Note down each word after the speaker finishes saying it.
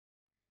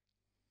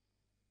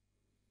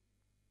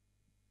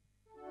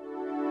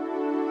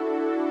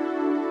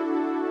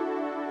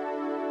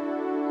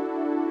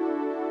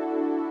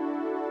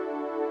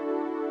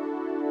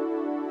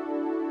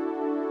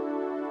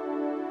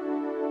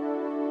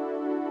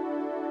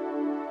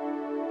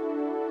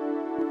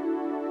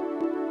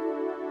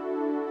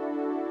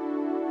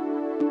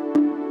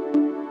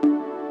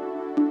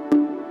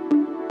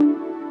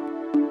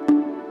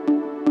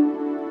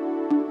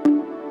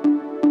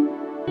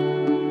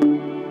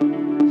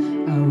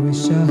I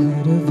wish I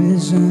had a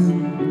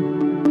vision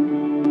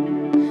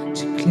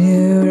to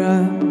clear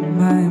up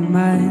my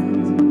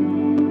mind.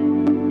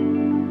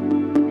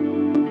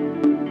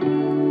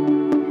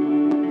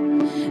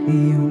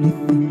 The only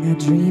thing I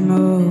dream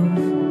of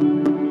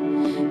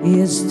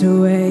is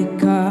to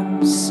wake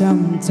up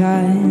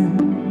sometime.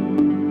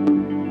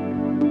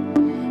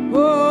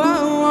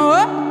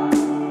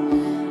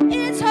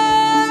 It's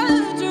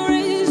hard to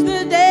raise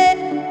the dead.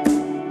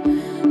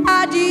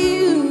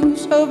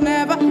 Ideals have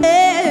never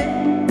had.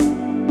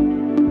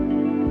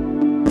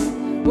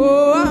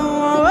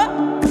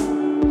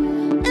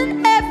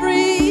 And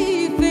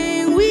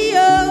everything we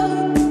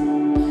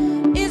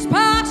own is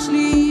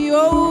partially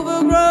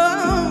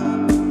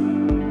overgrown.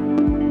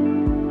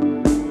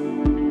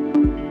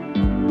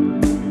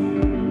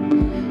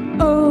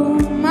 Oh,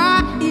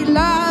 my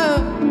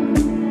love,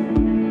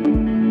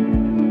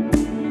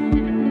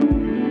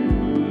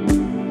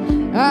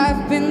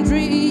 I've been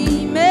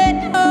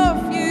dreaming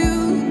of you.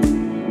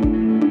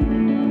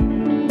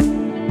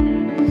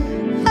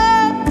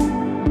 Oh,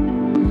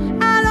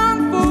 I long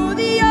for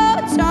the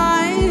old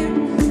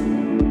times.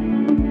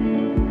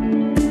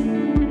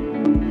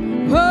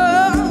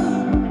 Oh,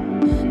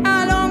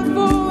 I long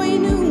for a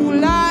new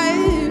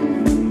life.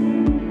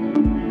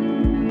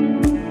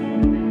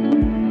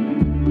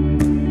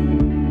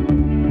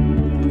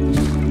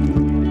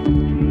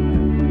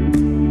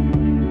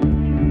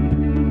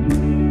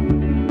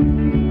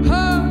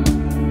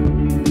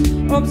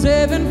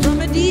 Observing from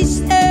a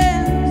distance,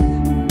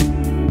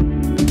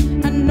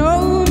 I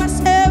know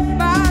myself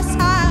by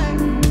sight.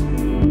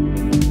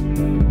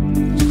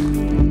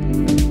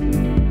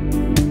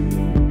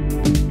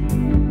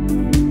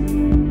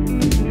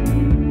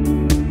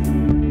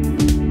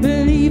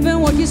 Believe in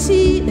what you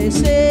see, they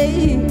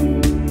say.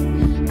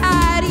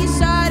 I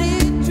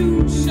decided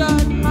to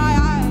shut my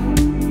eyes.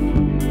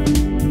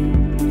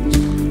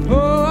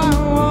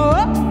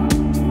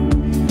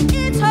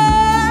 It's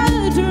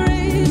hard to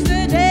raise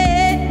the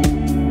dead.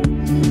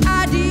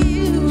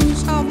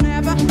 Ideals I've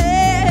never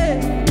had.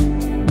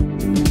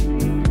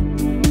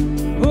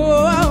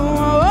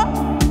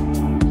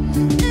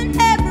 And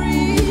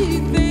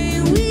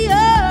everything we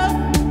are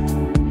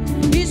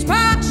is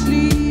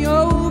partially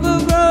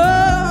overgrown.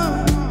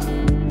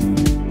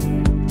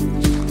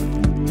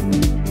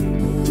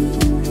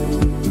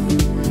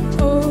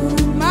 Oh,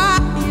 my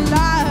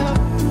love,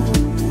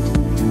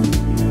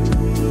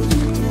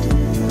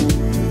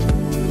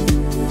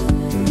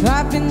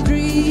 I've been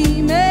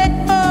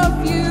dreaming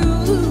of you.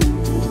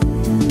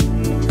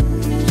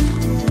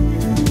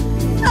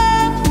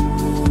 Oh,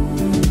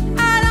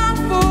 I long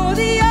for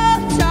the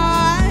old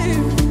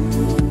time.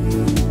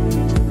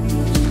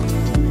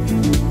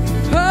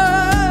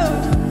 Oh,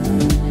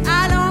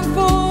 I long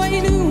for a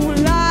new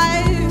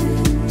life.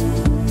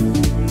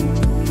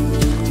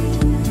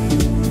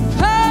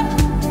 Oh,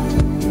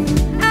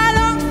 I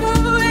long for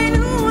a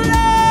new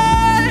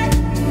life.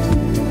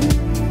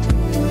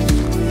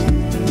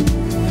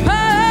 Oh,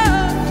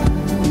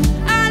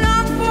 I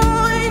long for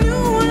a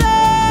new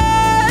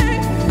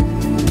life.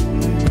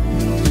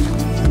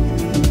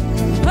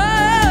 Oh,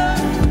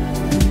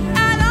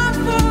 I long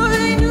for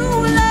a new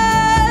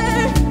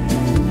life.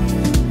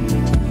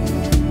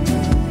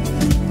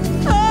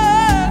 Oh,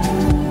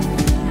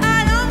 I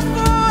long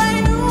for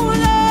a new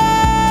life.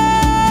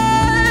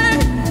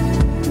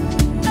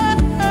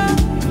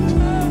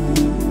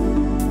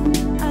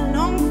 I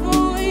long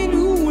for a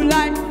new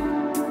life.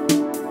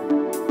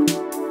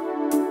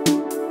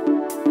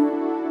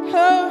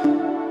 Oh,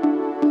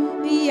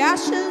 the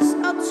ashes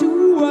are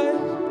too white.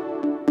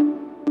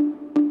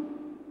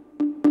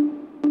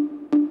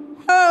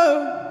 Oh.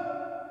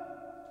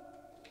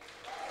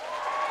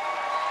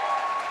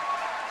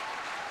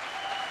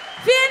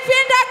 Vielen,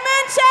 vielen Dank,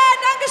 München.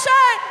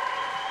 Dankeschön.